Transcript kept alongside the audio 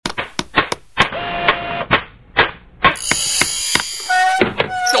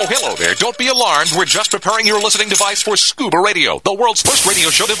Hello there. Don't be alarmed. We're just preparing your listening device for Scuba Radio, the world's first radio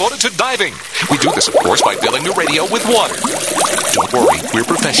show devoted to diving. We do this, of course, by filling the radio with water. Don't worry, we're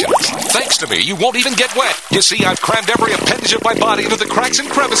professionals. Thanks to me, you won't even get wet. You see, I've crammed every appendage of my body into the cracks and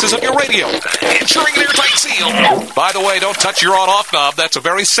crevices of your radio, ensuring an airtight seal. By the way, don't touch your on-off knob. That's a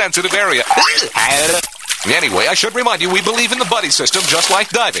very sensitive area. Anyway, I should remind you, we believe in the buddy system just like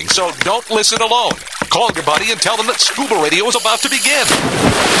diving, so don't listen alone. Call your buddy and tell them that Scuba Radio is about to begin.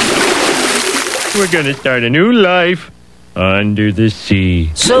 We're going to start a new life under the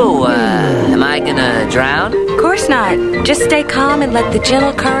sea. So, am I gonna drown? Of course not. Just stay calm and let the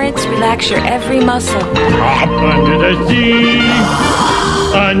gentle currents relax your every muscle. Under the sea.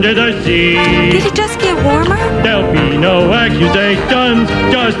 Under the sea. Did it just get warmer? There'll be no accusations,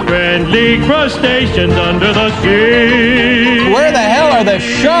 just friendly crustaceans under the sea. Where the hell are the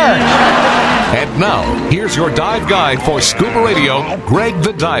sharks? And now, here's your dive guide for Scuba Radio, Greg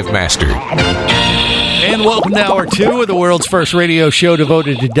the Dive Master. And welcome to Hour 2 of the world's first radio show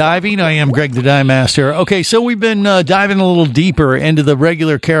devoted to diving. I am Greg the Dive Master. Okay, so we've been diving a little deeper into the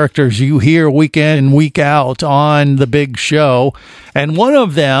regular characters you hear week in and week out on the big show. And one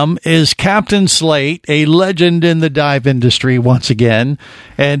of them is Captain Slate, a legend in the dive industry once again.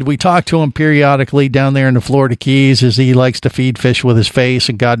 And we talk to him periodically down there in the Florida Keys as he likes to feed fish with his face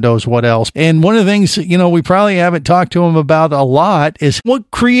and God knows what else. And one of the things, we probably haven't talked to him about a lot is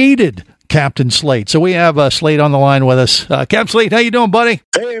what created Captain Slate. So we have Slate on the line with us. Captain Slate, how you doing, buddy?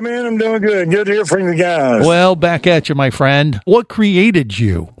 Hey, man, I'm doing good. Good to hear from you guys. Well, back at you, my friend. What created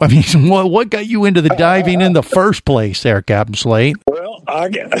you? I mean, what got you into the diving in the first place there, Captain Slate? Well, I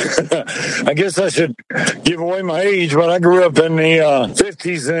guess I should give away my age, but I grew up in the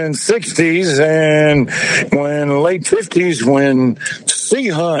 50s and 60s, and when late 50s, when Sea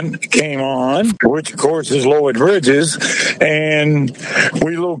Hunt came on, which, of course, is Lloyd Bridges, and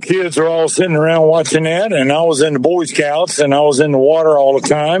we little kids are all sitting around watching that, and I was in the Boy Scouts, and I was in the water all the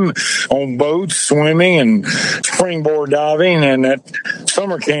time on boats, swimming and springboard diving, and at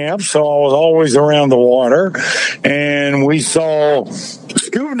summer camp, so I was always around the water, and we saw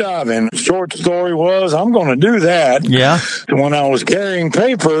scuba diving. Short story was, I'm going to do that. Yeah. When I was carrying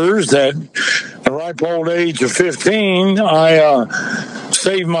papers at the ripe old age of 15, I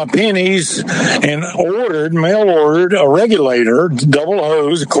saved my pennies and mail ordered a regulator, double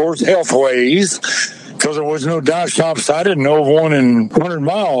hose, of course, Healthways, because there was no dive shops. I didn't know of one in 100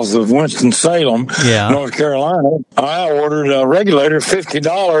 miles of Winston-Salem, North Carolina. I ordered a regulator,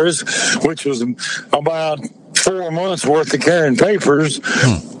 $50, which was about 4 months worth of carrying papers.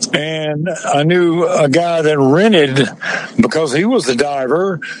 And I knew a guy that rented, because he was a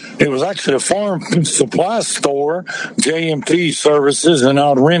diver. It was actually a farm supply store, JMT services, and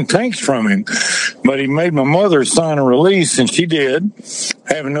I'd rent tanks from him. But he made my mother sign a release, and she did,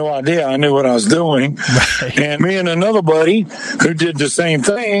 having no idea I knew what I was doing. Right. And me and another buddy who did the same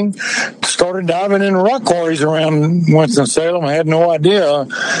thing started diving in rock quarries around Winston-Salem. I had no idea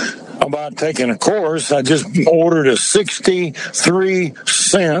about taking a course. I just ordered a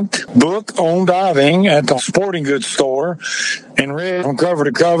 63-cent book on diving at the sporting goods store and read from cover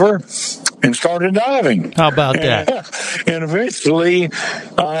to cover and started diving. How about that? And eventually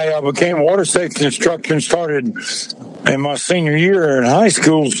I became a water safety instructor and started in my senior year in high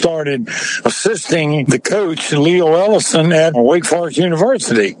school, started assisting the coach, Leo Ellison, at Wake Forest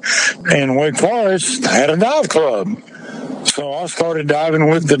University. And Wake Forest had a dive club. So I started diving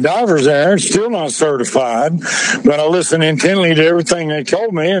with the divers there, still not certified, but I listened intently to everything they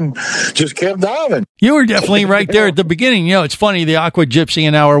told me and just kept diving. You were definitely right there at the beginning. It's funny, the Aqua Gypsy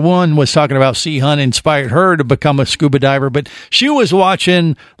in Hour 1 was talking about Sea Hunt inspired her to become a scuba diver, but she was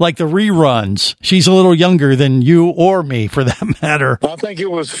watching like the reruns. She's a little younger than you or me, for that matter. I think it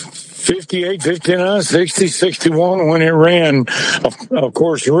was 58, 59, 60, 61 when it ran, of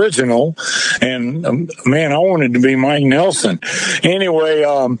course, original. And, man, I wanted to be Mike Nelson. Anyway,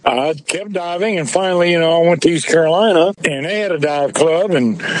 I kept diving, and finally, I went to East Carolina, and they had a dive club,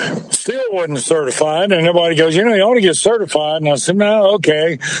 and still wasn't certified. And everybody goes, you ought to get certified. And I said, no,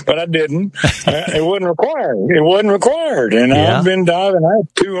 okay. But I didn't. It wasn't required. It wasn't required. And I've been diving. I had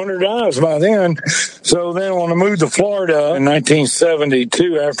 200 dives by then. So then when I moved to Florida in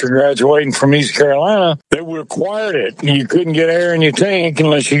 1972, after graduating from East Carolina, they required it. You couldn't get air in your tank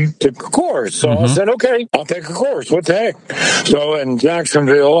unless you took a course. So I said, okay, I'll take a course. What the heck? So in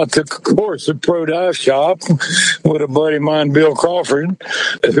Jacksonville, I took a course at Pro Dive Shop with a buddy of mine, Bill Crawford,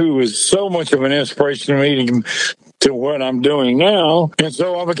 who was so much of an inspiration to me to to what I'm doing now. And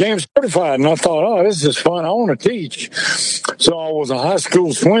so I became certified, and I thought, oh, this is fun. I want to teach. So I was a high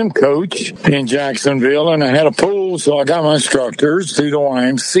school swim coach in Jacksonville, and I had a pool, so I got my instructors through the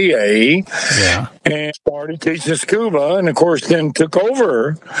YMCA. Yeah. And started teaching scuba, and of course then took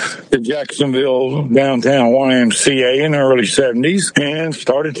over the Jacksonville downtown YMCA in the early 70s and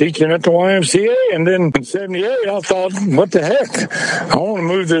started teaching at the YMCA. And then in 78, I thought, what the heck? I want to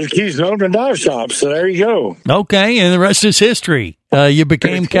move to the Keys and open a dive shop. So there you go. Okay, and the rest is history. You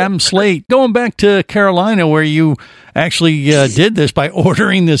became Captain Slate. Going back to Carolina, where you actually did this by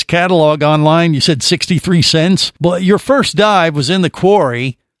ordering this catalog online, you said 63 cents. But your first dive was in the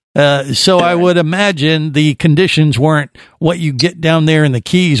quarry. So I would imagine the conditions weren't what you get down there in the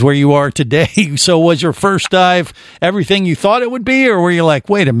Keys where you are today. So was your first dive everything you thought it would be, or were you like,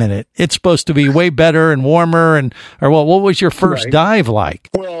 wait a minute, it's supposed to be way better and warmer, or what was your first dive like?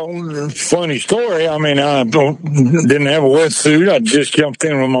 Well, funny story. I mean, I didn't have a wetsuit. I just jumped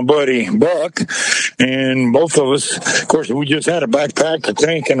in with my buddy Buck, and both of us, of course, we just had a backpack, a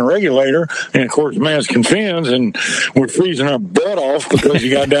tank, and a regulator, and of course, mask and fins, and we're freezing our butt off because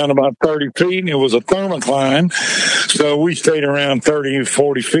you got down about 30 feet, and it was a thermocline. So we stayed around 30,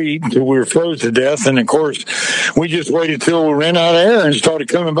 40 feet until we were froze to death. And of course, we just waited till we ran out of air and started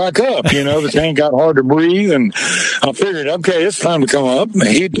coming back up. You know, the tank got hard to breathe, and I figured, okay, it's time to come up.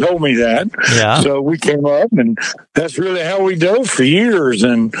 He told me that. Yeah. So we came up, and that's really how we dove for years.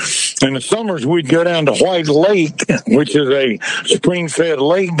 And in the summers, we'd go down to White Lake, which is a spring-fed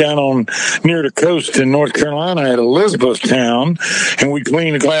lake down on near the coast in North Carolina at Elizabethtown, and we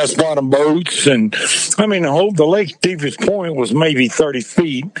cleaned the glass bottom boats. And I mean, the lake's deepest point was maybe 30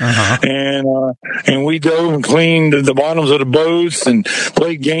 feet. And we dove and cleaned the bottoms of the boats and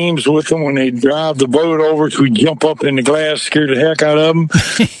played games with them when they drive the boat over. So we jump up in the glass, scare the heck out of them.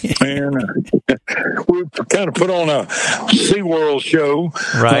 And we kind of put on a SeaWorld show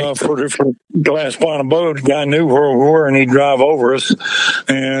for the glass bottom boat. The guy knew where we were, and he'd drive over us.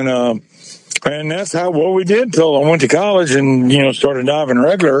 And that's what we did till I went to college and, started diving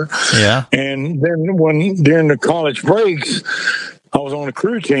regular. Yeah. And then during the college breaks, I was on a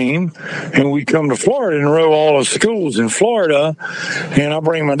crew team, and we'd come to Florida and row all the schools in Florida, and I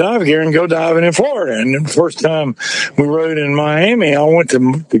bring my dive gear and go diving in Florida. And the first time we rowed in Miami, I went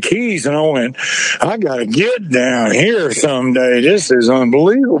to the Keys, and I went, I got to get down here someday. This is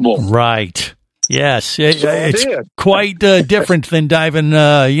unbelievable. Right. Yes. It's quite different than diving,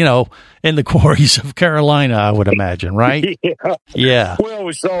 in the quarries of Carolina, I would imagine, right? Yeah. Well,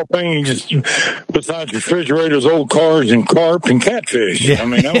 we saw things besides refrigerators, old cars, and carp and catfish. Yeah. I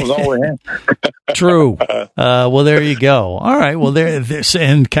mean, that was all we had. True. Well, there you go. All right. Well,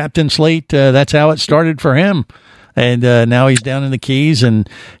 and Captain Slate, that's how it started for him. And now he's down in the Keys, and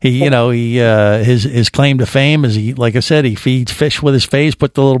his claim to fame is like I said, he feeds fish with his face,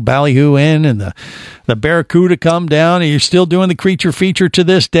 put the little ballyhoo in, and the barracuda come down, and you're still doing the creature feature to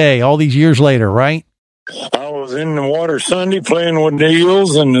this day, all these years later, right? I was in the water Sunday playing with the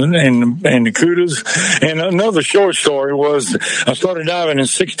eels and the cudas. And another short story was I started diving in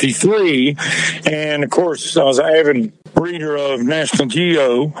 63, and of course I was an avid reader of National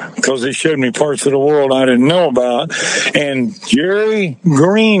Geo because they showed me parts of the world I didn't know about. And Jerry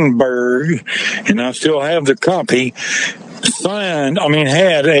Greenberg, and I still have the copy,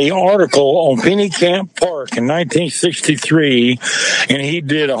 had an article on Penny Camp Park in 1963, and he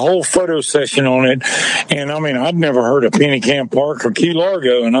did a whole photo session on it. And I'd never heard of Penny Camp Park or Key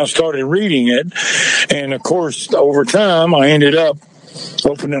Largo, and I started reading it. And of course, over time, I ended up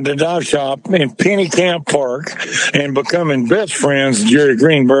opening a dive shop in Penny Camp Park and becoming best friends. Jerry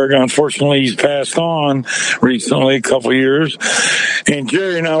Greenberg, unfortunately, he's passed on recently, a couple of years. And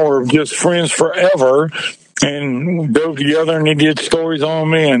Jerry and I were just friends forever. And we dove together, and he did stories on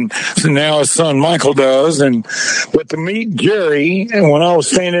me, and so now his son Michael does. But to meet Jerry, and when I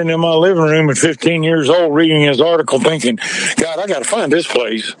was standing in my living room at 15 years old reading his article, thinking, God, I got to find this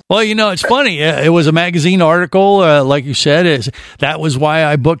place. Well, it's funny. It was a magazine article, like you said. That was why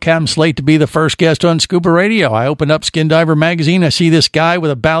I booked Captain Slate to be the first guest on Scuba Radio. I opened up Skin Diver magazine. I see this guy with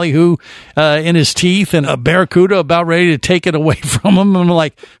a ballyhoo in his teeth and a barracuda about ready to take it away from him. And I'm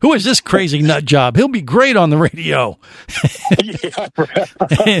like, who is this crazy nut job? He'll be great on the radio.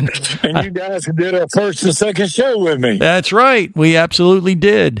 and you guys did our first and second show with me. That's right. We absolutely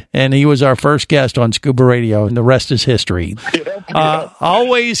did. And he was our first guest on Scuba Radio, and the rest is history.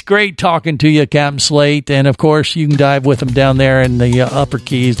 Always great talking to you, Captain Slate. And of course, you can dive with him down there in the Upper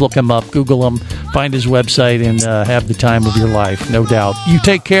Keys. Look him up, Google him, find his website, and have the time of your life, no doubt. You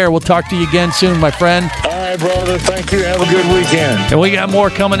take care. We'll talk to you again soon, my friend. All right, brother. Thank you. Have a good weekend. And we got more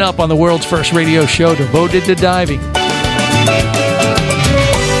coming up on the world's first radio show devoted to diving.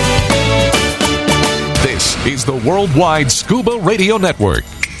 This is the Worldwide Scuba Radio Network.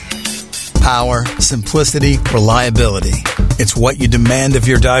 Power, simplicity, reliability. It's what you demand of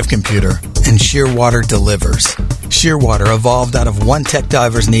your dive computer, and Shearwater delivers. Shearwater evolved out of one tech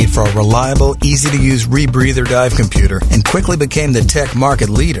diver's need for a reliable, easy-to-use rebreather dive computer and quickly became the tech market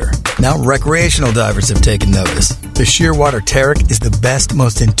leader. Now recreational divers have taken notice. The Shearwater Taric is the best,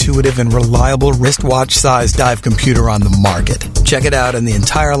 most intuitive, and reliable wristwatch-sized dive computer on the market. Check it out in the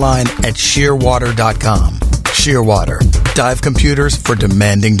entire line at shearwater.com. Shearwater. Dive computers for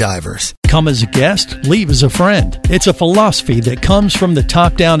demanding divers. Come as a guest, leave as a friend. It's a philosophy that comes from the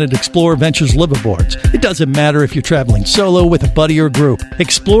top down at Explorer Ventures liveaboards. It doesn't matter if you're traveling solo, with a buddy, or group.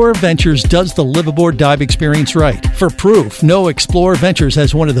 Explorer Ventures does the liveaboard dive experience right. For proof, know Explorer Ventures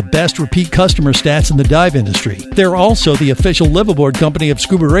has one of the best repeat customer stats in the dive industry. They're also the official liveaboard company of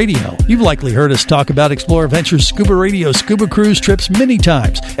Scuba Radio. You've likely heard us talk about Explorer Ventures Scuba Radio scuba cruise trips many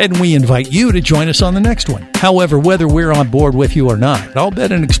times, and we invite you to join us on the next one. However, whether we're on board with you or not, I'll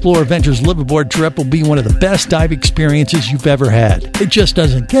bet an Explorer Ventures liveaboard trip will be one of the best dive experiences you've ever had. It just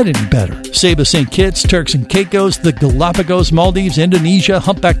doesn't get any better. Saba St. Kitts, Turks and Caicos, the Galapagos, Maldives, Indonesia,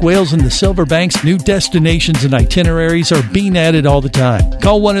 humpback whales, and the Silver Banks, new destinations and itineraries are being added all the time.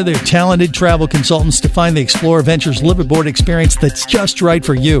 Call one of their talented travel consultants to find the Explorer Ventures liveaboard experience that's just right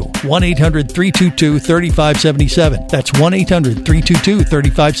for you. 1-800-322-3577. That's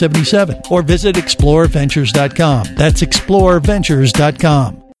 1-800-322-3577. Or visit explorerventures.com. That's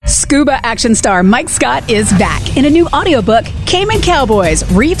explorerventures.com. Scuba action star Mike Scott is back in a new audiobook, Cayman Cowboys,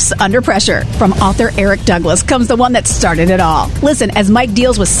 Reefs Under Pressure. From author Eric Douglas comes the one that started it all. Listen as Mike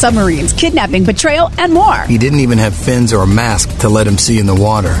deals with submarines, kidnapping, betrayal, and more. He didn't even have fins or a mask to let him see in the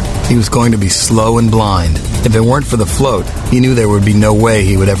water. He was going to be slow and blind. If it weren't for the float, he knew there would be no way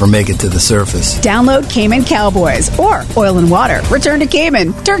he would ever make it to the surface. Download Cayman Cowboys or Oil and Water, Return to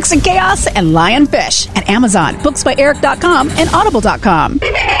Cayman, Turks and Chaos, and Lionfish at Amazon, booksbyeric.com, and audible.com.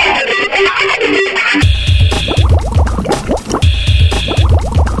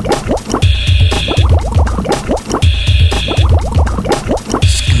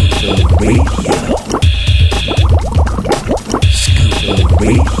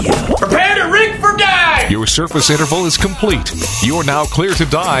 Prepare to rig for dive! Your surface interval is complete. You're now clear to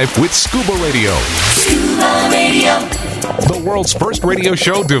dive with Scuba Radio. Scuba Radio. The world's first radio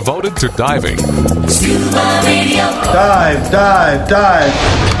show devoted to diving. Scuba Radio. Dive, dive, dive.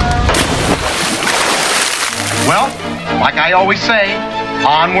 Well, like I always say,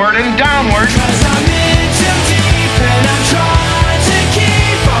 onward and downward. 'Cause I'm in too deep and I'm trying to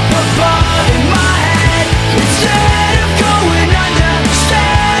keep up above in my head. Instead of going under,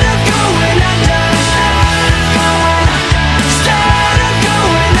 instead of going under, instead of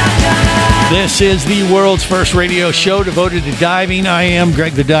going under. This is the world's first radio show devoted to diving. I am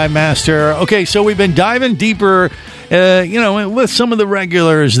Greg the Dive Master. Okay, so we've been diving deeper with some of the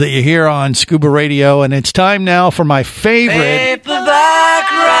regulars that you hear on Scuba Radio, and it's time now for my favorite.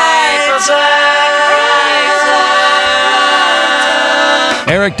 Paperback writer.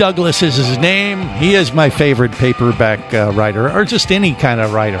 Eric Douglas is his name. He is my favorite paperback writer, or just any kind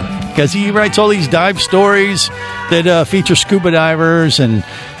of writer, because he writes all these dive stories that feature scuba divers and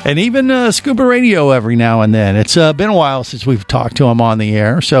even Scuba Radio every now and then. It's been a while since we've talked to him on the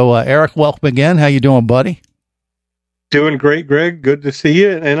air. So, Eric, welcome again. How you doing, buddy? Doing great, Greg. Good to see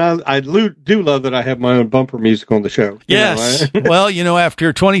you. And I do love that I have my own bumper music on the show. Yes. Well,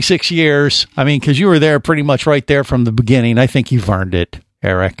 after 26 years, because you were there pretty much right there from the beginning, I think you've earned it,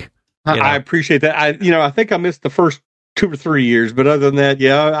 Eric. I appreciate that. I think I missed the first 2 or 3 years, but other than that,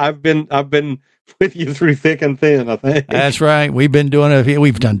 yeah, I've been with you through thick and thin, I think. That's right. We've been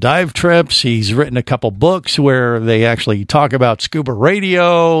we've done dive trips. He's written a couple books where they actually talk about Scuba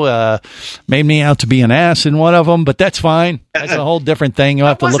Radio. Made me out to be an ass in one of them, but that's fine. That's a whole different thing. You'll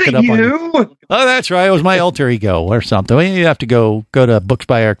have to look it up on. Oh, that's right. It was my alter ego or something. You have to go to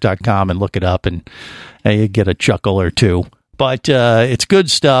booksbyeric.com and look it up, and you get a chuckle or two. But it's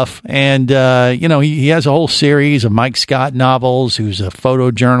good stuff. And, he has a whole series of Mike Scott novels, who's a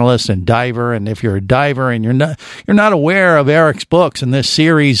photojournalist and diver. And if you're a diver and you're not aware of Eric's books and this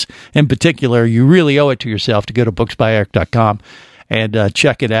series in particular, you really owe it to yourself to go to booksbyeric.com and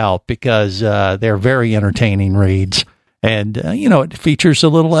check it out, because they're very entertaining reads. And, it features a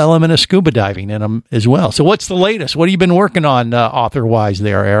little element of scuba diving in them as well. So what's the latest? What have you been working on author-wise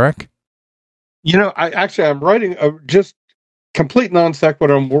there, Eric? I'm writing just complete non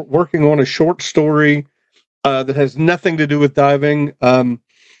sequitur. I'm working on a short story that has nothing to do with diving, but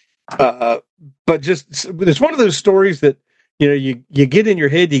it's one of those stories that you get in your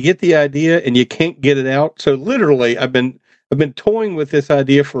head, you get the idea, and you can't get it out. So literally, I've been I've been toying with this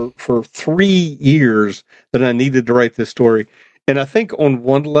idea for 3 years that I needed to write this story. And I think on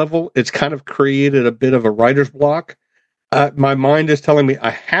one level, it's kind of created a bit of a writer's block. My mind is telling me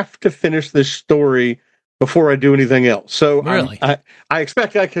I have to finish this story before I do anything else. So really? I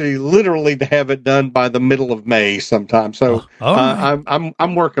expect I could literally to have it done by the middle of May sometime. So right.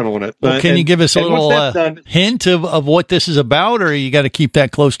 I'm working on it. Well, can you give us a little hint of what this is about, or you got to keep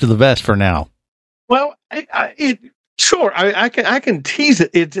that close to the vest for now? Well, sure. I can tease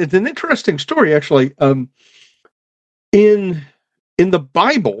it. It's an interesting story, actually. In the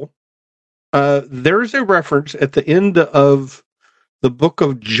Bible, there's a reference at the end of the book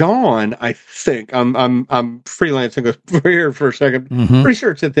of John. I think I'm freelancing here for a second. Mm-hmm. Pretty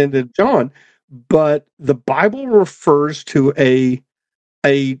sure it's at the end of John, but the Bible refers to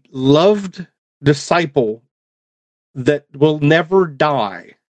a loved disciple that will never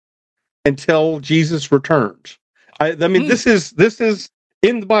die until Jesus returns. I mean, this is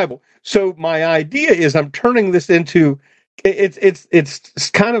in the Bible. So my idea is I'm turning this into it's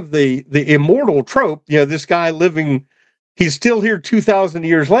kind of the immortal trope. You know, this guy living, he's still here 2,000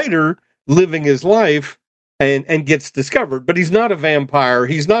 years later, living his life and gets discovered. But he's not a vampire.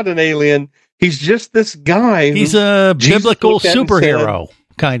 He's not an alien. He's just this guy. He's a biblical superhero,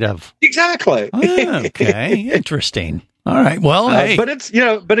 kind of. Exactly. Okay, interesting. All right. Well, hey. But it's,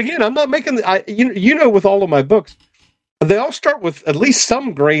 but again, I'm not making, with all of my books, they all start with at least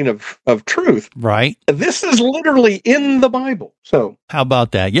some grain of truth. Right. This is literally in the Bible. So how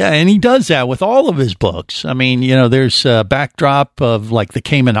about that? Yeah, and he does that with all of his books. I mean, there's a backdrop of like the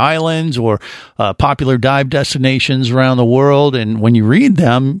Cayman Islands or popular dive destinations around the world. And when you read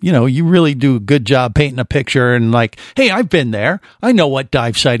them, you really do a good job painting a picture and like, hey, I've been there. I know what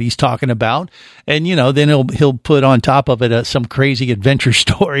dive site he's talking about. And, then he'll put on top of it some crazy adventure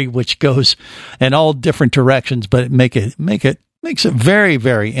story, which goes in all different directions, but makes it very,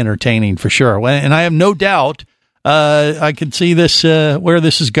 very entertaining for sure. And I have no doubt I can see this where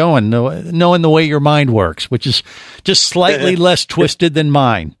this is going, knowing the way your mind works, which is just slightly less twisted than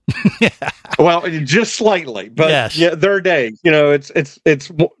mine. Well, just slightly, but yes. Yeah, there are days.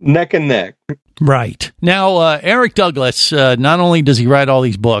 It's neck and neck. Right. Now, Eric Douglas, not only does he write all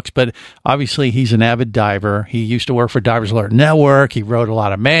these books, but obviously he's an avid diver. He used to work for Divers Alert Network. He wrote a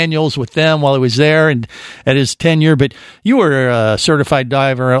lot of manuals with them while he was there and at his tenure. But you were a certified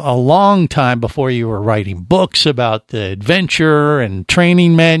diver a long time before you were writing books about the adventure and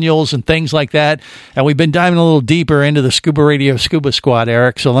training manuals and things like that. And we've been diving a little deeper into the ScubaRadio Scuba Squad,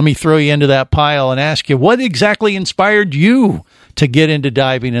 Eric. So let me throw you into that pile and ask you, what exactly inspired you to get into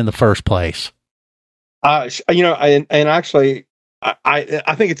diving in the first place? I think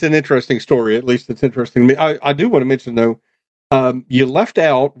it's an interesting story. At least it's interesting to me. I do want to mention though, you left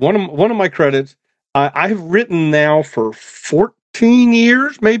out one of my credits. I have written now for 14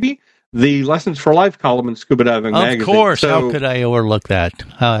 years, maybe, the Lessons for Life column in Scuba Diving Magazine. Of course, so, how could I overlook that?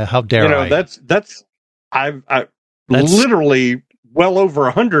 How dare I? That's literally well over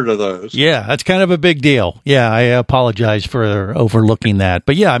 100 of those. Yeah, that's kind of a big deal. Yeah, I apologize for overlooking that.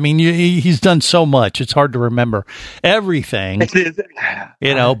 But yeah, I mean, he's done so much. It's hard to remember everything. But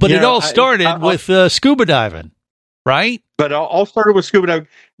it all started with scuba diving, right? But it all started with scuba diving.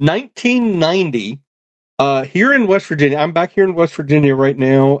 1990, here in West Virginia. I'm back here in West Virginia right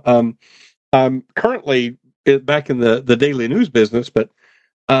now. I'm currently back in the daily news business, but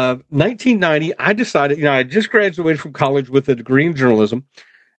 1990, I decided, I just graduated from college with a degree in journalism,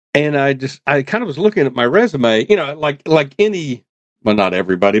 and I kind of was looking at my resume, like any, well, not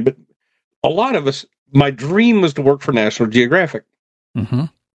everybody, but a lot of us, my dream was to work for National Geographic. Mm-hmm.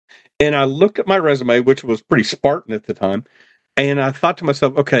 And I looked at my resume, which was pretty Spartan at the time, and I thought to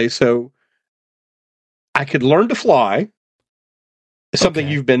myself, okay, so I could learn to fly, something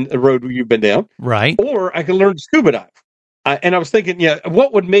a road you've been down, right? Or I could learn to scuba dive. And I was thinking,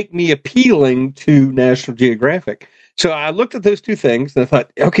 what would make me appealing to National Geographic? So I looked at those two things and I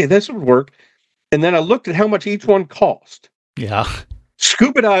thought, okay, this would work. And then I looked at how much each one cost. Yeah.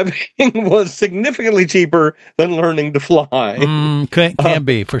 Scuba diving was significantly cheaper than learning to fly. Can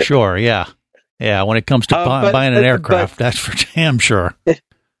be, for sure. Yeah. Yeah. When it comes to buying an aircraft, that's for damn sure.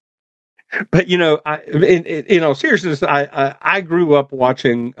 But, in all seriousness, I grew up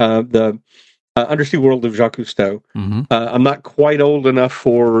watching the Undersea World of Jacques Cousteau. Mm-hmm. I'm not quite old enough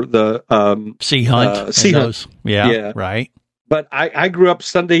for the Sea Hunt. Sea Hunt. Yeah, right. But I grew up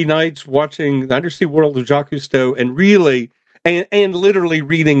Sunday nights watching the Undersea World of Jacques Cousteau and really, and literally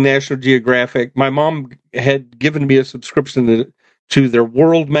reading National Geographic. My mom had given me a subscription to their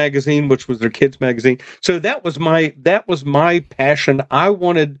World magazine, which was their kids magazine. So that was my passion. I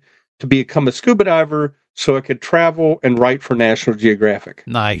wanted to become a scuba diver so I could travel and write for National Geographic.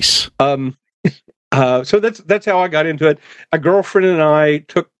 Nice. So that's how I got into it. A girlfriend and I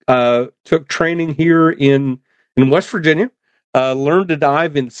took training here in West Virginia. Learned to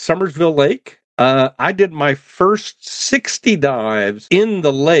dive in Summersville Lake. I did my first 60 dives in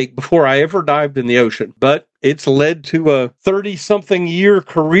the lake before I ever dived in the ocean, but it's led to a 30-something year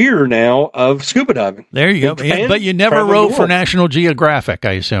career now of scuba diving. There you go. Yeah, but you never wrote for National Geographic,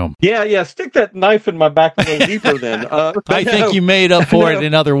 I assume. Yeah. Stick that knife in my back a little deeper then. I think you made up for it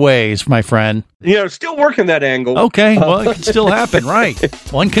in other ways, my friend. Still working that angle. Okay, well, it can still happen, right?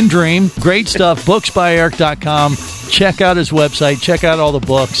 One can dream. Great stuff. Booksbyeric.com. Check out his website. Check out all the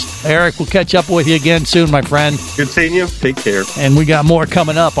books. Eric, we'll catch up with you again soon, my friend. Good seeing you. Take care. And we got more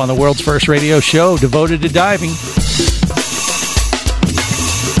coming up on the world's first radio show devoted to diving.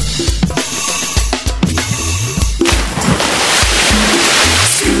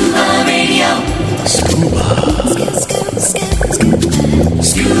 Scuba Radio.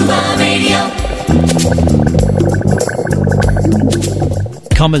 Scuba Radio.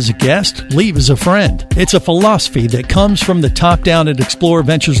 Come as a guest, leave as a friend. It's a philosophy that comes from the top down at Explorer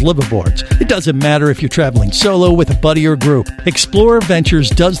Ventures liveaboards. It doesn't matter if you're traveling solo, with a buddy, or group. Explorer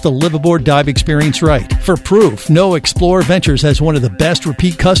Ventures does the liveaboard dive experience right. For proof, know Explorer Ventures has one of the best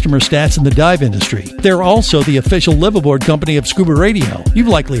repeat customer stats in the dive industry. They're also the official liveaboard company of ScubaRadio. You've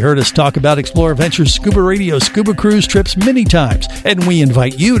likely heard us talk about Explorer Ventures Scuba Radio scuba cruise trips many times, and we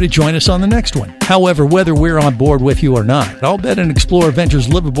invite you to join us on the next one. However, whether we're on board with you or not, I'll bet an Explorer Ventures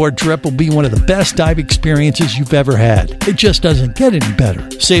liveaboard trip will be one of the best dive experiences you've ever had. It just doesn't get any better.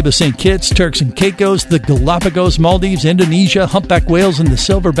 Saba St. Kitts, Turks and Caicos, the Galapagos, Maldives, Indonesia, humpback whales, and the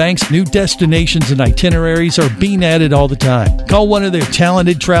Silver Banks, new destinations and itineraries are being added all the time. Call one of their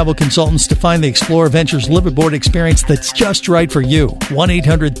talented travel consultants to find the Explorer Ventures liveaboard experience that's just right for you.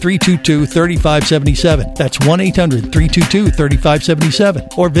 1-800-322-3577. That's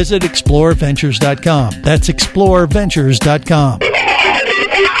 1-800-322-3577. Or visit explorerventures.com. That's explorerventures.com.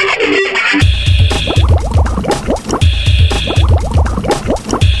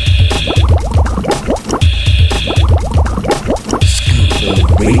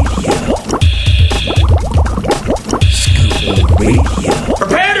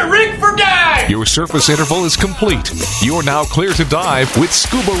 Prepare to rig for dive! Your surface interval is complete. You're now clear to dive with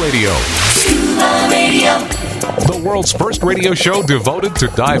Scuba Radio. Scuba Radio. The world's first radio show devoted to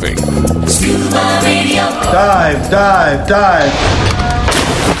diving. Scuba Radio. Dive.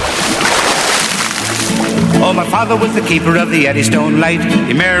 Oh, my father was the keeper of the Eddystone Light.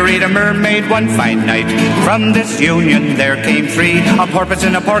 He married a mermaid one fine night. From this union there came three, a porpoise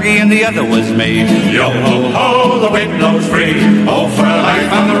and a porgy, and the other was me. Yo-ho-ho, the wind blows free. Oh, for a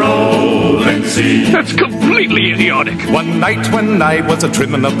life on the rolling sea. That's completely idiotic. One night when I was a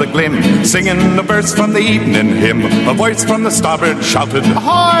trimming of the glim, singing a verse from the evening hymn, a voice from the starboard shouted,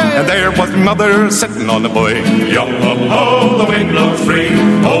 ahoy! And there was mother sitting on the buoy. Yo-ho-ho, the wind blows free.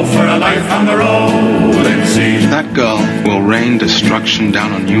 Oh, for a life on the rolling sea. That girl will rain destruction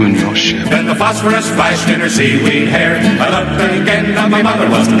down on you and your ship. Then the phosphorus flashed in her seaweed hair. I looked again and my mother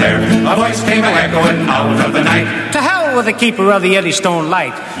wasn't there. A voice came echoing out of the night. To hell with the keeper of the Eddystone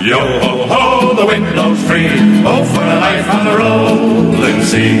Light. Yo-ho-ho, the wind blows free. Oh, for a life on the rolling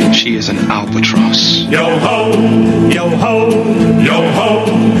sea. She is an albatross. Yo-ho, yo-ho, yo-ho,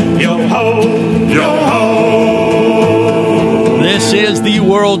 yo-ho, yo-ho. This is the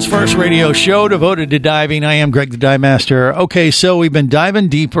world's first radio show devoted to diving. I am Greg the Dive Master. Okay, so we've been diving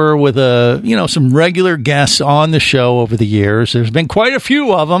deeper with some regular guests on the show over the years. There's been quite a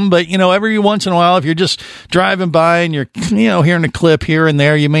few of them, but every once in a while, if you're just driving by and you're hearing a clip here and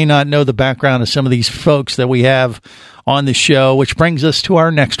there, you may not know the background of some of these folks that we have on the show, which brings us to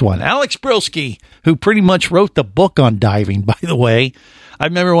our next one. Alex Brylske, who pretty much wrote the book on diving, by the way. I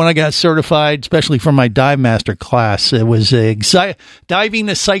remember when I got certified, especially for my dive master class, it was a diving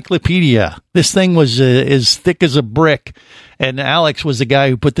encyclopedia. This thing was as thick as a brick, and Alex was the guy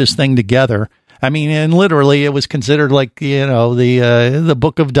who put this thing together. I mean, and literally, it was considered like the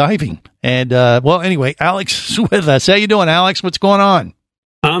book of diving. And anyway, Alex is with us. How you doing, Alex? What's going on?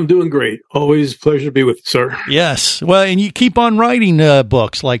 I'm doing great. Always a pleasure to be with you, sir. Yes. Well, and you keep on writing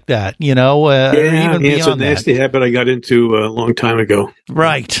books like that, even it's a nasty habit I got into a long time ago.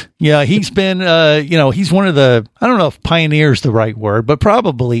 Right. Yeah, he's been, he's one of the, I don't know if pioneer is the right word, but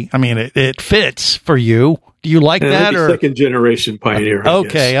probably, it fits for you. Do you like that? Or second generation pioneer?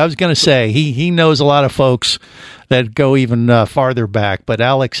 Okay, I was going to say, he knows a lot of folks that go even farther back, but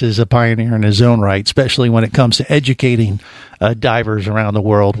Alex is a pioneer in his own right, especially when it comes to educating divers around the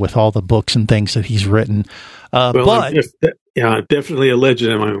world with all the books and things that he's written. But definitely a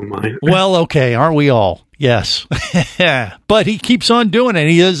legend in my own mind. Well, okay, aren't we all? Yes. But he keeps on doing it.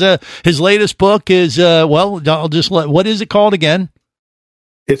 He is his latest book is what is it called again?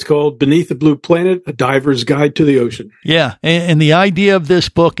 It's called Beneath the Blue Planet: A Diver's Guide to the Ocean. Yeah, and the idea of this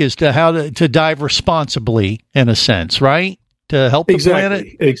book is to dive responsibly, in a sense, right? To help the planet.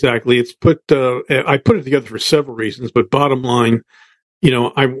 Exactly. It's I put it together for several reasons, but bottom line,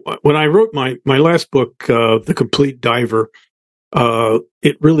 when I wrote my last book, The Complete Diver,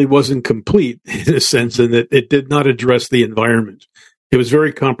 it really wasn't complete in a sense, in that it did not address the environment. It was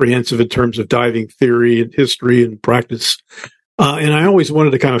very comprehensive in terms of diving theory and history and practice. And I always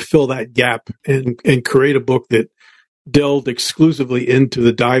wanted to kind of fill that gap and create a book that delved exclusively into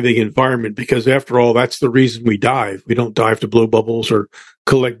the diving environment, because after all, that's the reason we dive. We don't dive to blow bubbles or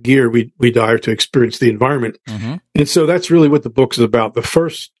collect gear. We dive to experience the environment. Mm-hmm. And so that's really what the book is about. The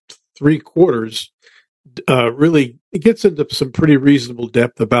first 3 quarters really it gets into some pretty reasonable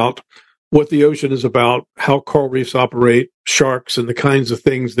depth about what the ocean is about, how coral reefs operate, sharks, and the kinds of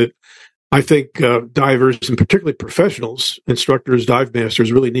things that I think divers, and particularly professionals, instructors, dive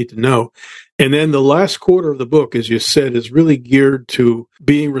masters, really need to know. And then the last quarter of the book, as you said, is really geared to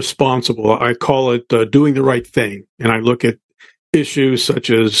being responsible. I call it doing the right thing. And I look at issues such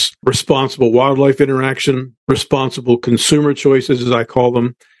as responsible wildlife interaction, responsible consumer choices, as I call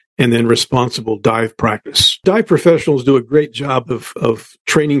them, and then responsible dive practice. Dive professionals do a great job of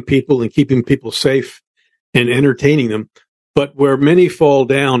training people and keeping people safe and entertaining them. But where many fall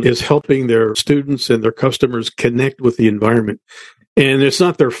down is helping their students and their customers connect with the environment. And it's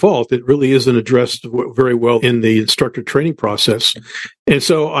not their fault. It really isn't addressed very well in the instructor training process. And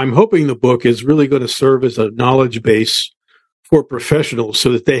so I'm hoping the book is really going to serve as a knowledge base for professionals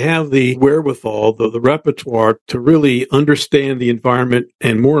so that they have the wherewithal, the repertoire to really understand the environment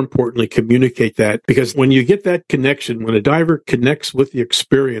and, more importantly, communicate that. Because when you get that connection, when a diver connects with the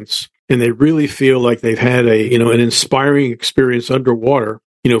experience, and they really feel like they've had an inspiring experience underwater,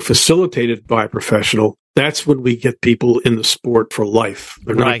 facilitated by a professional, that's when we get people in the sport for life.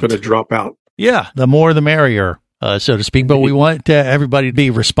 They're not going to drop out. Yeah, the more the merrier. So to speak, but we want everybody to be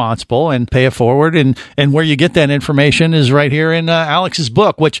responsible and pay it forward. And where you get that information is right here in Alex's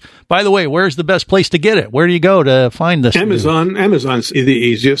book, which, by the way, where's the best place to get it? Where do you go to find this? Amazon. Amazon's the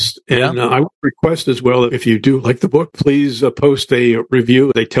easiest. And I would request as well, if you do like the book, please post a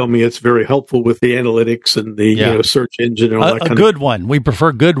review. They tell me it's very helpful with the analytics and the search engine and all that kind of. A good one. We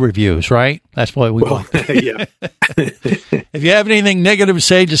prefer good reviews, right? That's what we want. Yeah. If you have anything negative to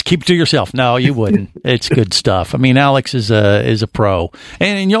say, just keep it to yourself. No, you wouldn't. It's good stuff. I mean, Alex is a pro,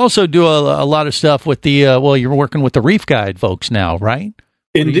 and you also do a lot of stuff with the you're working with the Reef Guide folks now, right?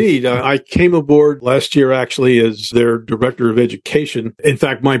 Indeed. I came aboard last year actually as their director of education. In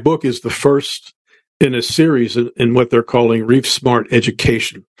fact, my book is the first in a series in what they're calling Reef Smart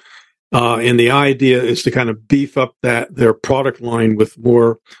Education. And the idea is to kind of beef up their product line with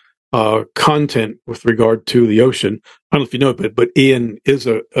more content with regard to the ocean. I don't know if you know, but Ian is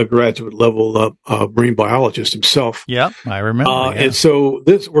a graduate level marine biologist himself. Yeah, I remember. And so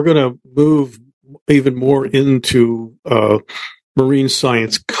we're going to move even more into marine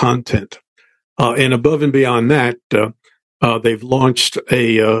science content. And above and beyond that, they've launched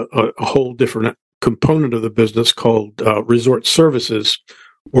a whole different component of the business called resort services,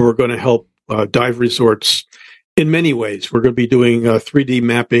 where we're going to help dive resorts in many ways. We're going to be doing 3D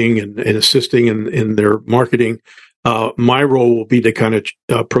mapping and assisting in their marketing. My role will be to kind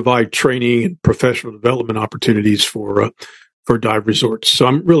of provide training and professional development opportunities for dive resorts. So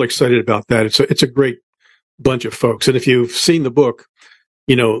I'm really excited about that. It's a great bunch of folks. And if you've seen the book,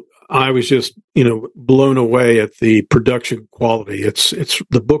 I was just, blown away at the production quality.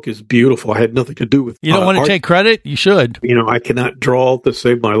 The book is beautiful. I had nothing to do with You don't want to take credit? You should. I cannot draw to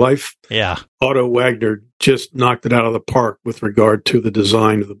save my life. Yeah. Otto Wagner just knocked it out of the park with regard to the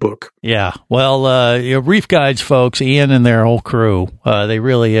design of the book. Yeah. Well, Reef Guides folks, Ian and their whole crew, they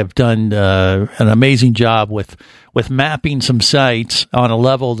really have done an amazing job with mapping some sites on a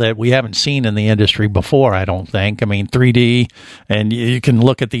level that we haven't seen in the industry before, I don't think. I mean, 3D, and you can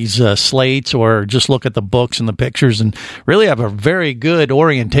look at these slates or just look at the books and the pictures and really have a very good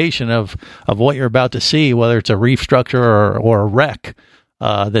orientation of what you're about to see, whether it's a reef structure or a wreck.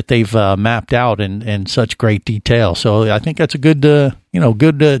 That they've mapped out in such great detail. So I think that's a good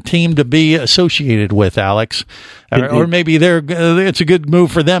team to be associated with, Alex. Or maybe it's a good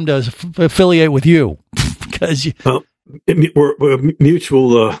move for them to affiliate with you because we're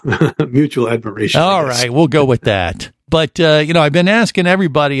mutual admiration. All right, we'll go with that. But I've been asking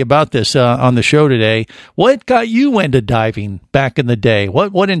everybody about this on the show today. What got you into diving back in the day?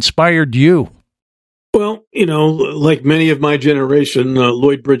 What inspired you? Well, like many of my generation,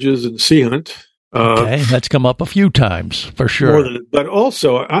 Lloyd Bridges and Sea Hunt. Okay, that's come up a few times for sure. But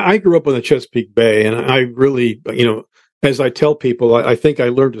also, I grew up on the Chesapeake Bay, and I really, as I tell people, I think I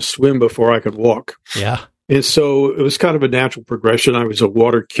learned to swim before I could walk. Yeah. And so it was kind of a natural progression. I was a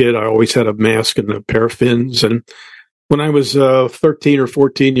water kid. I always had a mask and a pair of fins. And when I was 13 or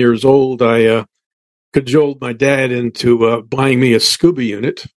 14 years old, I cajoled my dad into buying me a scuba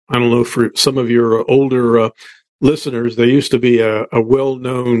unit. I don't know, for some of your older listeners, there used to be a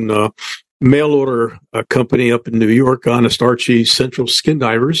well-known mail order company up in New York, Honest Archie's Central Skin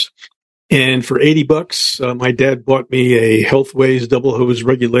Divers. And for $80, my dad bought me a Healthways double hose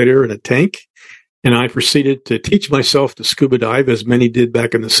regulator and a tank. And I proceeded to teach myself to scuba dive, as many did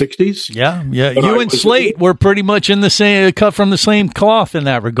back in the 60s. Yeah. But you and Slate were pretty much in the same, cut from the same cloth in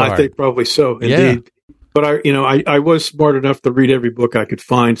that regard. I think probably so, indeed. Yeah. But I was smart enough to read every book I could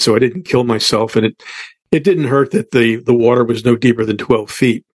find, so I didn't kill myself. And it didn't hurt that the water was no deeper than 12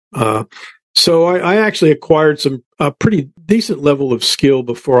 feet. So I actually acquired a pretty decent level of skill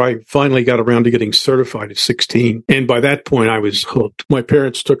before I finally got around to getting certified at 16. And by that point, I was hooked. My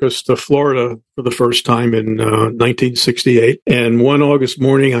parents took us to Florida for the first time in 1968. And one August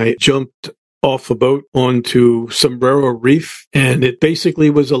morning, I jumped off the boat onto Sombrero Reef, and it basically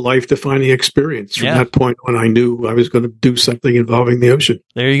was a life-defining experience from that point on. I knew I was going to do something involving the ocean.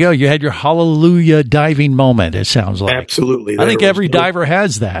 There you go. You had your hallelujah diving moment, it sounds like. Absolutely. I think every diver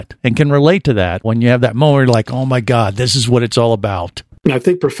has that and can relate to that when you have that moment, you're like, oh my God, this is what it's all about. I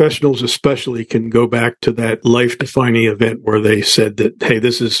think professionals especially can go back to that life-defining event where they said that, hey,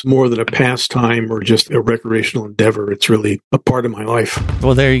 this is more than a pastime or just a recreational endeavor. It's really a part of my life.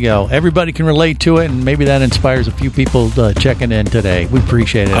 Well, there you go. Everybody can relate to it, and maybe that inspires a few people checking in today. We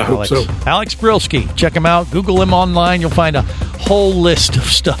appreciate it, Alex. Hope so. Alex Brylske. Check him out. Google him online. You'll find a whole list of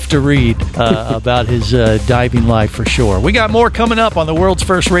stuff to read about his diving life for sure. We got more coming up on the world's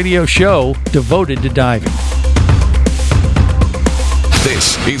first radio show devoted to diving.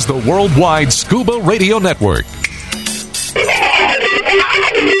 This is the Worldwide Scuba Radio Network.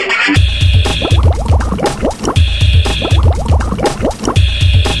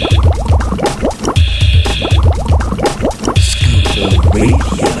 Scuba Radio.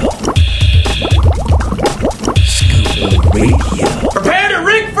 Prepare to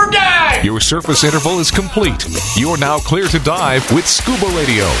rig for dive! Your surface interval is complete. You're now clear to dive with Scuba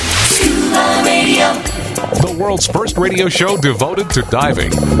Radio. Scuba Radio. The world's first radio show devoted to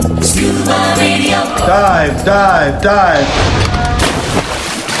diving. Scuba Radio. Dive, dive, dive.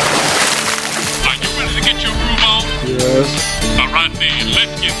 Are you ready to get your groove on? Yes. All right, then,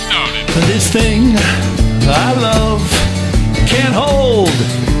 let's get started. This thing I love can't hold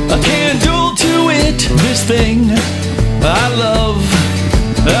a candle to it. This thing I love,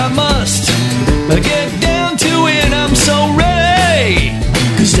 I must get down to it. I'm so ready.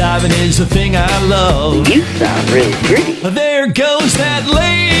 'Cause diving is the thing I love. You sound really pretty. There goes that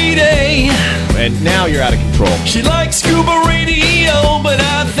lady. And now you're out of control. She likes scuba radio, but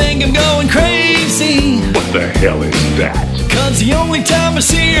I think I'm going crazy. What the hell is that? 'Cause the only time I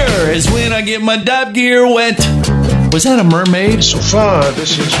see her is when I get my dive gear wet. Was that a mermaid? So far,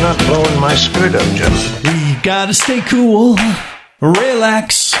 this is not blowing my skirt up, gentlemen. We gotta stay cool,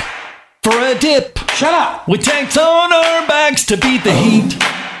 relax for a dip. Shut up! With tanks on our backs to beat the heat.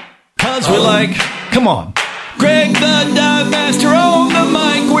 'Cause we're like, come on. Greg the Dive Master on the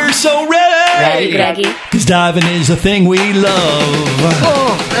mic, we're so ready. Ready, Greggy? 'Cause diving is a thing we love.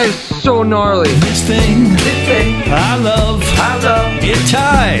 Oh, that is so gnarly. This thing I love, it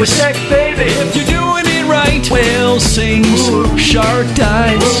ties. With sex, baby. If you're doing it right, whale sings, shark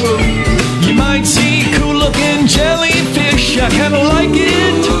dives. You might see cool looking jellyfish, I kinda like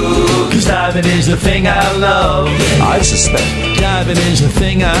it. 'Cause diving is the thing I love. I suspect Diving is the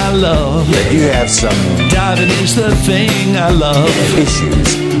thing I love. that you have some Diving is the thing I love.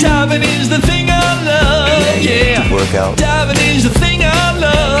 issues Diving is the thing I love. Yeah. to work out. Diving is the thing I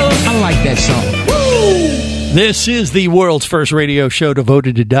love. I like that song. This is the world's first radio show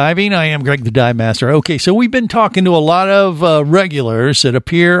devoted to diving. I am Greg the Dive Master. Okay, so we've been talking to a lot of regulars that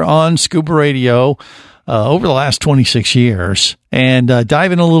appear on Scuba Radio over the last 26 years and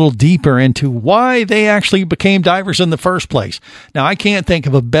diving a little deeper into why they actually became divers in the first place. Now, I can't think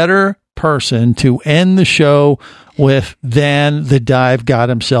of a better person to end the show with than the dive god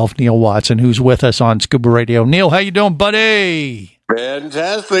himself, Neal Watson, who's with us on Scuba Radio. Neal, how you doing, buddy?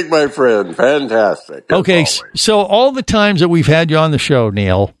 Fantastic, my friend. Fantastic. Okay, so all the times that we've had you on the show,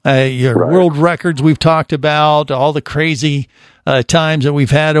 Neal, your world records we've talked about, all the crazy times that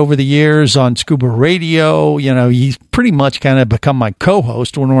we've had over the years on Scuba Radio, he's pretty much kind of become my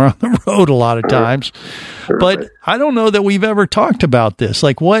co-host when we're on the road a lot of times. But I don't know that we've ever talked about this.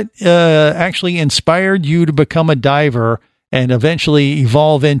 Like, what actually inspired you to become a diver and eventually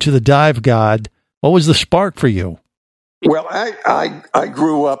evolve into the dive god? What was the spark for you? Well, I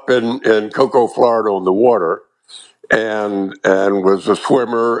grew up in Cocoa, Florida on the water and was a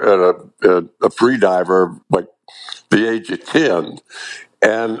swimmer and a free diver, like the age of 10.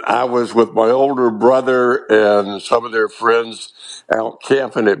 And I was with my older brother and some of their friends out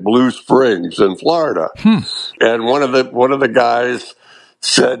camping at Blue Springs in Florida. And one of the guys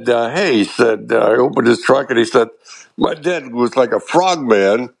said, hey, he said, I opened his trunk and he said, my dad was like a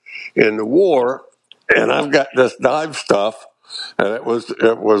frogman in the war. And I've got this dive stuff, and it was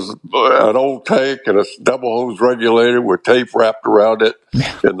an old tank and a double hose regulator with tape wrapped around it,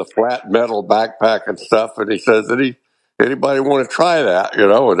 and the flat metal backpack and stuff. And he says, anybody want to try that?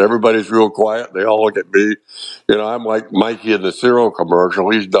 And everybody's real quiet. They all look at me. I'm like Mikey in the cereal commercial.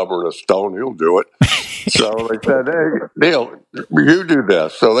 He's dumber than a stone. He'll do it. So they said, hey, Neal, you do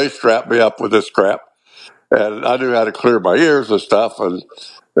this. So they strapped me up with this crap, and I knew how to clear my ears and stuff.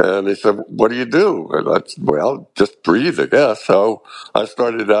 And he said, what do you do? And I said, well, just breathe, I guess. So I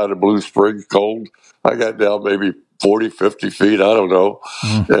started out in Blue Springs cold. I got down maybe 40, 50 feet, I don't know.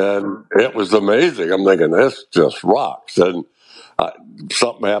 And it was amazing. I'm thinking, this just rocks. And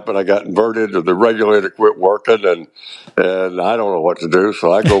something happened. I got inverted and the regulator quit working and I don't know what to do.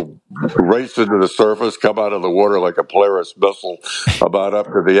 So I go race into the surface, come out of the water like a Polaris missile about up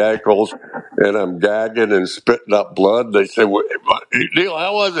to the ankles. And I'm gagging and spitting up blood. They say, well, Neal,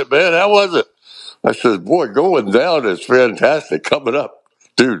 how was it, man? How was it? I said, boy, going down is fantastic. Coming up,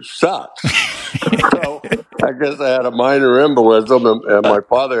 dude, sucks. So I guess I had a minor embolism, and my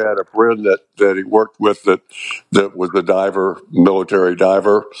father had a friend that he worked with that was a diver, military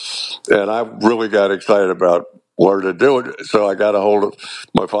diver, and I really got excited about learning to do it. So I got a hold of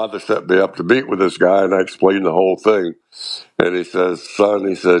my father, set me up to meet with this guy, and I explained the whole thing. And he says, son,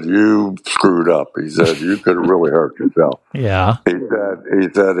 he said, you screwed up. He said, you could have really hurt yourself. Yeah. He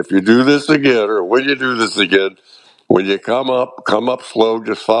said, if you do this again, or when you do this again, when you come up slow,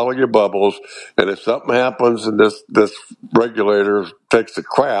 just follow your bubbles. And if something happens and this regulator takes a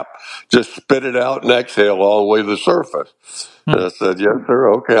crap, just spit it out and exhale all the way to the surface. And I said, yes,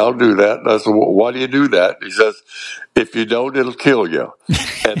 sir. Okay, I'll do that. And I said, well, why do you do that? He says, if you don't, it'll kill you.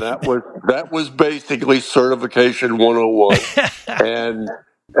 And that was basically certification 101.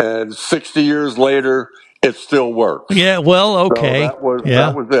 And 60 years later, it still works. Yeah, well, okay. So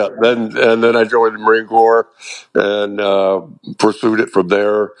that was it. Then I joined the Marine Corps and pursued it from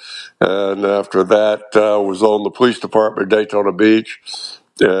there. And after that, was on the police department in Daytona Beach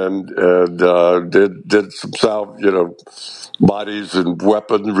and did some bodies and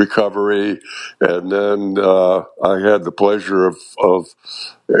weapon recovery. And then I had the pleasure of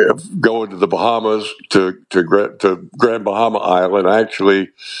going to the Bahamas to Grand Bahama Island, actually,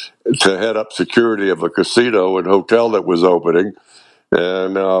 to head up security of a casino and hotel that was opening,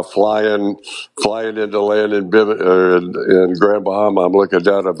 and flying into land in Grand Bahama. I'm looking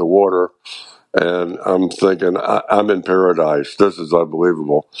down at the water, and I'm thinking, I'm in paradise. This is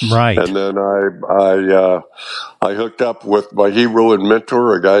unbelievable. Right. And then I hooked up with my hero and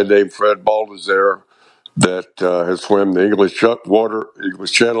mentor, a guy named Fred Baldassare, that has swam the English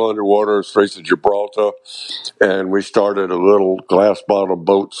Channel underwater, and Straits of Gibraltar, and we started a little glass bottle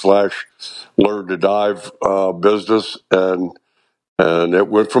boat / learn to dive business, and it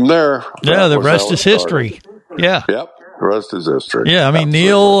went from there. Yeah, the rest is history. Yeah. Yep, the rest is history. Yeah, I mean,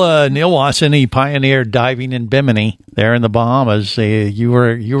 Neal Watson, he pioneered diving in Bimini there in the Bahamas. You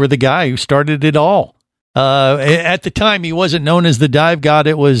were the guy who started it all. At the time, he wasn't known as the dive god.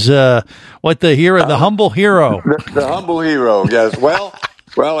 It was the humble hero. The humble hero. Yes. Well,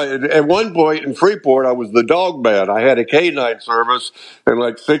 at one point in Freeport, I was the dog man. I had a canine service and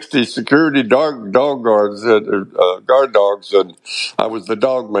like 60 security dog guards, guard dogs, and I was the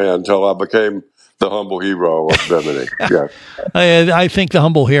dog man until I became the humble hero of Bimini. Yes. I think the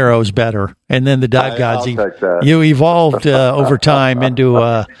humble hero is better, and then the dive gods. You evolved over time into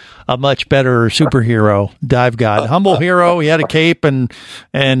a much better superhero dive god. Humble hero, he had a cape and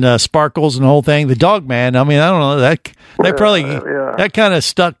sparkles and the whole thing. The dog man, I mean, I don't know, that kind of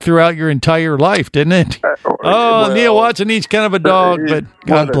stuck throughout your entire life, didn't it? Well, Neal Watson, he's kind of a dog, but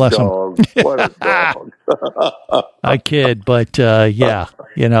God bless him. What a dog. I kid, but yeah.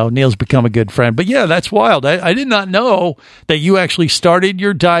 Neal's become a good friend. But yeah, that's wild. I did not know that you actually started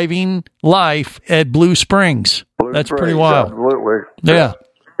your diving life at Blue Springs. That's pretty wild. Absolutely. Yeah.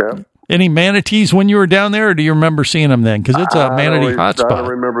 Any manatees when you were down there, or do you remember seeing them then? Because it's a manatee hotspot. I don't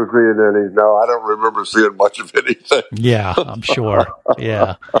remember seeing any. No, I don't remember seeing much of anything. Yeah, I'm sure.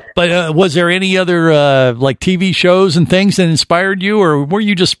 Yeah. But was there any other like TV shows and things that inspired you, or were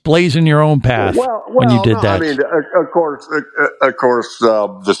you just blazing your own path when you did that? I mean, of course,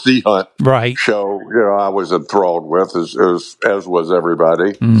 the Sea Hunt show, I was enthralled with, as was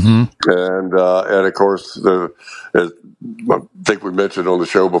everybody. Mm-hmm. And of course, I think we mentioned on the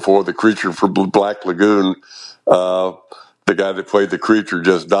show before, the creature from Black Lagoon, the guy that played the creature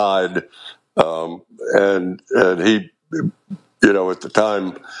just died. And he, at the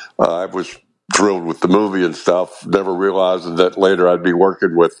time, I was thrilled with the movie and stuff, never realized that later I'd be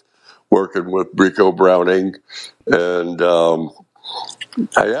working with Brico Browning. And,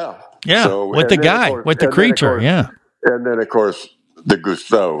 Yeah, So, with the guy, with the creature, And then, of course, the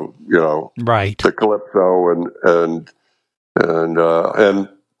Gusteau, right, the Calypso, and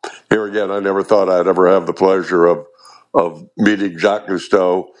here again, I never thought I'd ever have the pleasure of meeting Jacques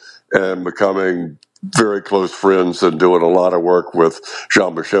Gusteau and becoming very close friends and doing a lot of work with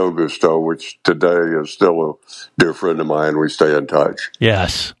Jean-Michel Gusteau, which today is still a dear friend of mine. We stay in touch.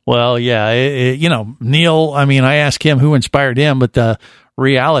 Yes. Well, yeah, Neal, I mean, I asked him who inspired him, but the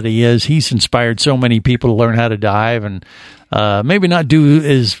reality is he's inspired so many people to learn how to dive and maybe not do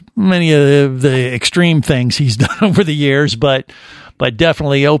as many of the extreme things he's done over the years, but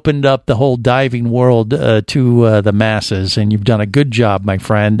definitely opened up the whole diving world to the masses. And you've done a good job, my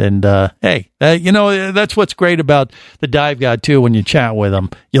friend. And that's what's great about the Dive God too. When you chat with him,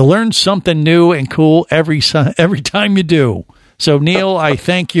 you learn something new and cool every time you do. So, Neal, I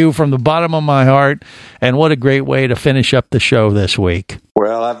thank you from the bottom of my heart, and what a great way to finish up the show this week.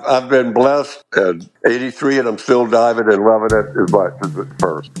 Well, I've been blessed at 83, and I'm still diving and loving it as much as at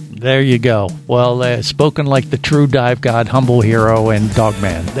first. There you go. Well, spoken like the true dive god, humble hero, and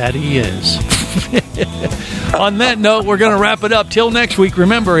dogman that he is. On that note, we're going to wrap it up. Till next week,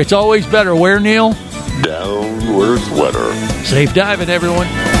 remember, it's always better where, Neal? Down where it's wetter. Safe diving, everyone.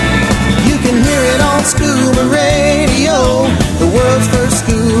 You can hear it on Scuba Radio, the world's first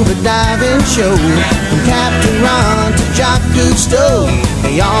scuba diving show. From Captain Ron to Jacques Cousteau,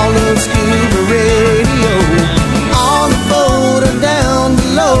 they all love Scuba Radio. On the boat or down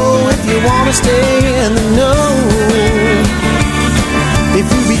below, if you want to stay in the know. If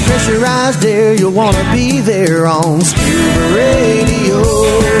you be pressurized there, you'll want to be there on Scuba Radio.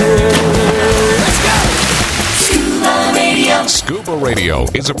 Scuba Radio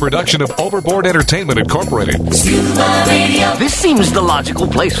is a production of Overboard Entertainment Incorporated. Scuba Radio. This seems the logical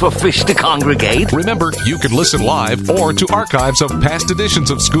place for fish to congregate. Remember, you can listen live or to archives of past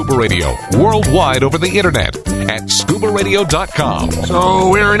editions of Scuba Radio worldwide over the internet at ScubaRadio.com. So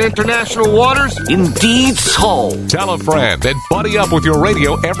we're in international waters? Indeed so. Tell a friend and buddy up with your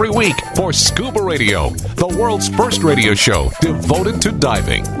radio every week for Scuba Radio, the world's first radio show devoted to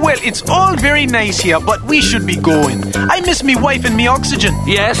diving. Well, it's all very nice here, but we should be going. I miss me wife and me oxygen.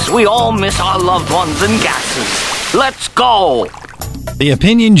 Yes, we all miss our loved ones and gases. Let's go. The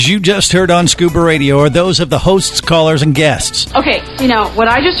opinions you just heard on Scuba Radio are those of the hosts, callers, and guests. Okay, what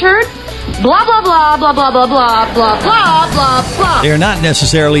I just heard? Blah, blah, blah, blah, blah, blah, blah, blah, blah, blah, blah. They are not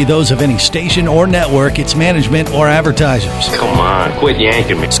necessarily those of any station or network, its management, or advertisers. Come on, quit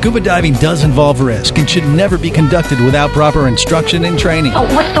yanking me. Scuba diving does involve risk and should never be conducted without proper instruction and training.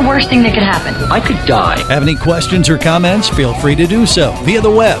 Oh, what's the worst thing that could happen? I could die. Have any questions or comments? Feel free to do so via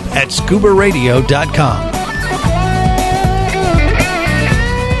the web at ScubaRadio.com.